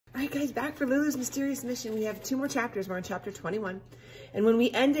right, guys, back for Lulu's Mysterious Mission. We have 2 more chapters. We're on chapter 21. And when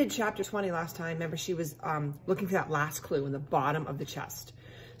we ended chapter 20 last time, remember she was looking for that last clue in the bottom of the chest.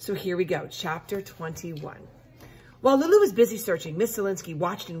 So here we go, chapter 21. While Lulu was busy searching, Miss Zielinski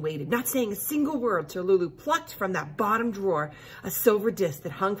watched and waited, not saying a single word till Lulu plucked from that bottom drawer a silver disc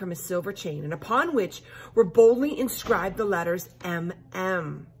that hung from a silver chain and upon which were boldly inscribed the letters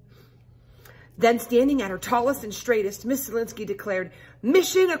M.M. Then, standing at her tallest and straightest, Miss Zielinski declared,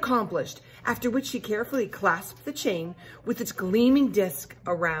 "Mission accomplished," after which she carefully clasped the chain with its gleaming disc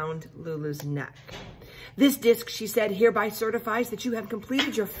around Lulu's neck. "This disc," she said, "hereby certifies that you have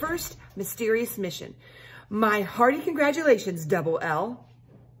completed your first mysterious mission. My hearty congratulations, Double L."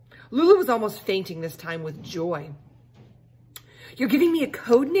 Lulu was almost fainting this time with joy. "You're giving me a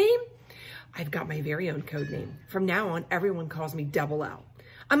code name?" "I've got my very own code name. From now on, everyone calls me Double L."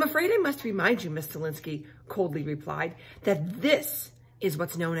 "I'm afraid I must remind you," Miss Zielinski coldly replied, "that this is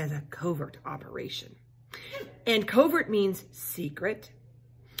what's known as a covert operation. And covert means secret,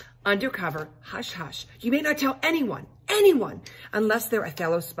 undercover, hush-hush. You may not tell anyone, unless they're a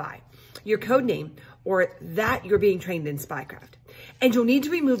fellow spy. Your code name, or that you're being trained in spycraft. And you'll need to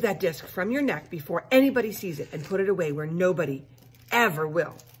remove that disc from your neck before anybody sees it and put it away where nobody ever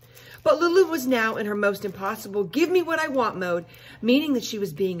will." But Lulu was now in her most impossible give me what I want mode, meaning that she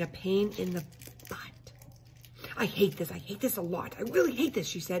was being a pain in the butt. I hate this a lot. I really hate this,"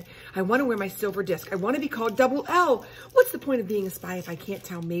 she said. "I want to wear my silver disc. I want to be called Double L. What's the point of being a spy if I can't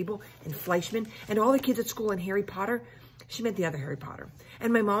tell Mabel and Fleischman and all the kids at school and Harry Potter?" She meant the other Harry Potter.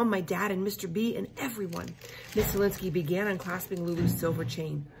 "And my mom, my dad, and Mr. B, and everyone." Miss Zielinski began unclasping Lulu's silver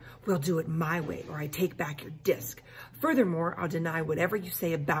chain. "We'll do it my way, or I take back your disc. Furthermore, I'll deny whatever you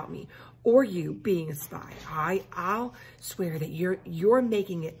say about me, or you being a spy. I'll swear that you're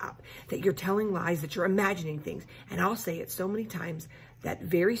making it up, that you're telling lies, that you're imagining things, and I'll say it so many times that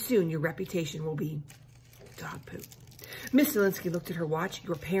very soon your reputation will be dog poop." Miss Zielinski looked at her watch.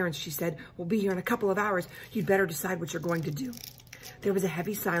 "Your parents," she said, "will be here in a couple of hours. You'd better decide what you're going to do." There was a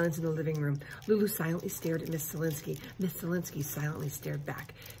heavy silence in the living room. Lulu silently stared at Miss Zielinski. Miss Zielinski silently stared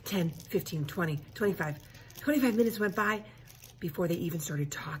back. 10, 15, 20, 25. 25 minutes went by before they even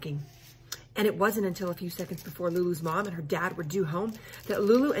started talking. And it wasn't until a few seconds before Lulu's mom and her dad were due home that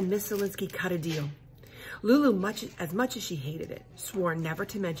Lulu and Miss Zielinski cut a deal. Lulu, as much as she hated it, swore never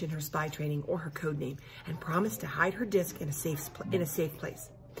to mention her spy training or her code name and promised to hide her disc in a safe place.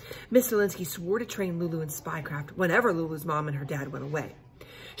 Miss Zielinski swore to train Lulu in spycraft whenever Lulu's mom and her dad went away.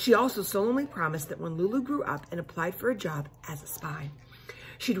 She also solemnly promised that when Lulu grew up and applied for a job as a spy,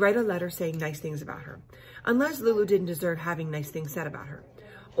 she'd write a letter saying nice things about her, unless Lulu didn't deserve having nice things said about her,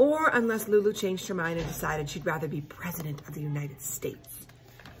 or unless Lulu changed her mind and decided she'd rather be president of the United States.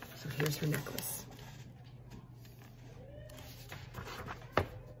 So here's her necklace.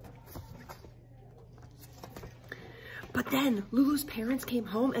 But then Lulu's parents came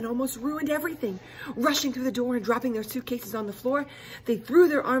home and almost ruined everything. Rushing through the door and dropping their suitcases on the floor, they threw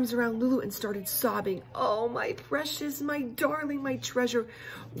their arms around Lulu and started sobbing. "Oh, my precious, my darling, my treasure,"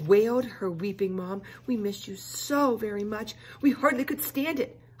 wailed her weeping mom. "We missed you so very much. We hardly could stand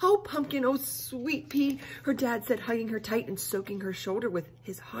it. Oh, Pumpkin, oh, sweet pea," her dad said, hugging her tight and soaking her shoulder with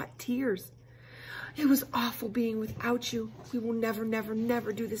his hot tears. "It was awful being without you. We will never, never,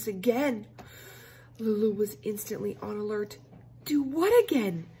 never do this again." Lulu was instantly on alert. "Do what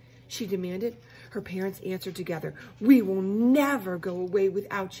again?" she demanded. Her parents answered together, "We will never go away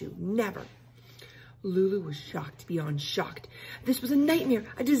without you, never." Lulu was shocked beyond shocked. This was a nightmare,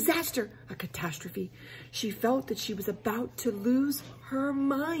 a disaster, a catastrophe. She felt that she was about to lose her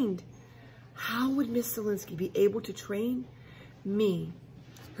mind. How would Miss Zielinski be able to train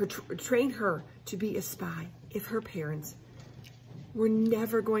her to be a spy if her parents were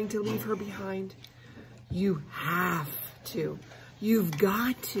never going to leave her behind? "You have to. You've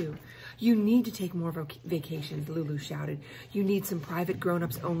got to. You need to take more vacations," Lulu shouted. "You need some private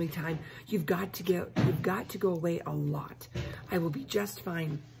grown-ups only time. You've got to go away a lot. I will be just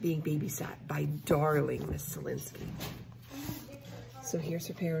fine being babysat by darling Miss Zielinski." So here's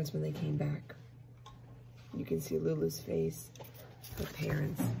her parents when they came back. You can see Lulu's face, her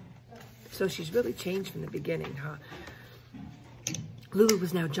parents. So she's really changed from the beginning, huh? Lulu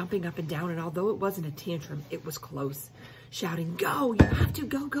was now jumping up and down, and although it wasn't a tantrum, it was close, shouting, "Go! You have to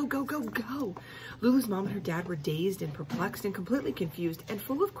go, go, go, go, go!" Lulu's mom and her dad were dazed and perplexed and completely confused and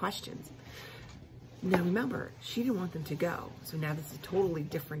full of questions. Now remember, she didn't want them to go, so now this is a totally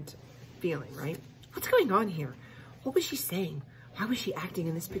different feeling, right? What's going on here? What was she saying? Why was she acting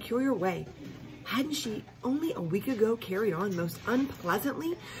in this peculiar way? Hadn't she only a week ago carried on most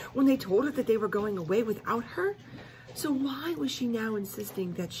unpleasantly when they told her that they were going away without her? So why was she now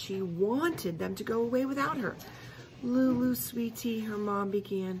insisting that she wanted them to go away without her? Lulu, sweetie, her mom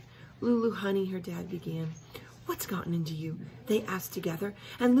began. Lulu, honey, her dad began. What's gotten into you? They asked together,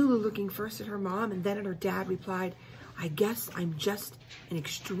 and Lulu, looking first at her mom and then at her dad, replied, I guess I'm just an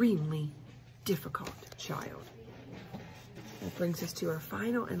extremely difficult child. That brings us to our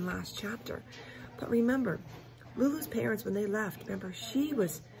final and last chapter. But remember, Lulu's parents, when they left, remember, she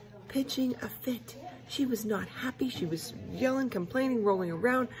was pitching a fit. She was not happy. She was yelling, complaining, rolling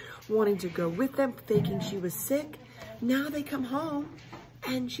around, wanting to go with them, faking she was sick. Now they come home,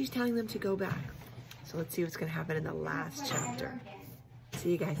 and she's telling them to go back. So let's see what's going to happen in the last chapter.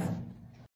 See you guys.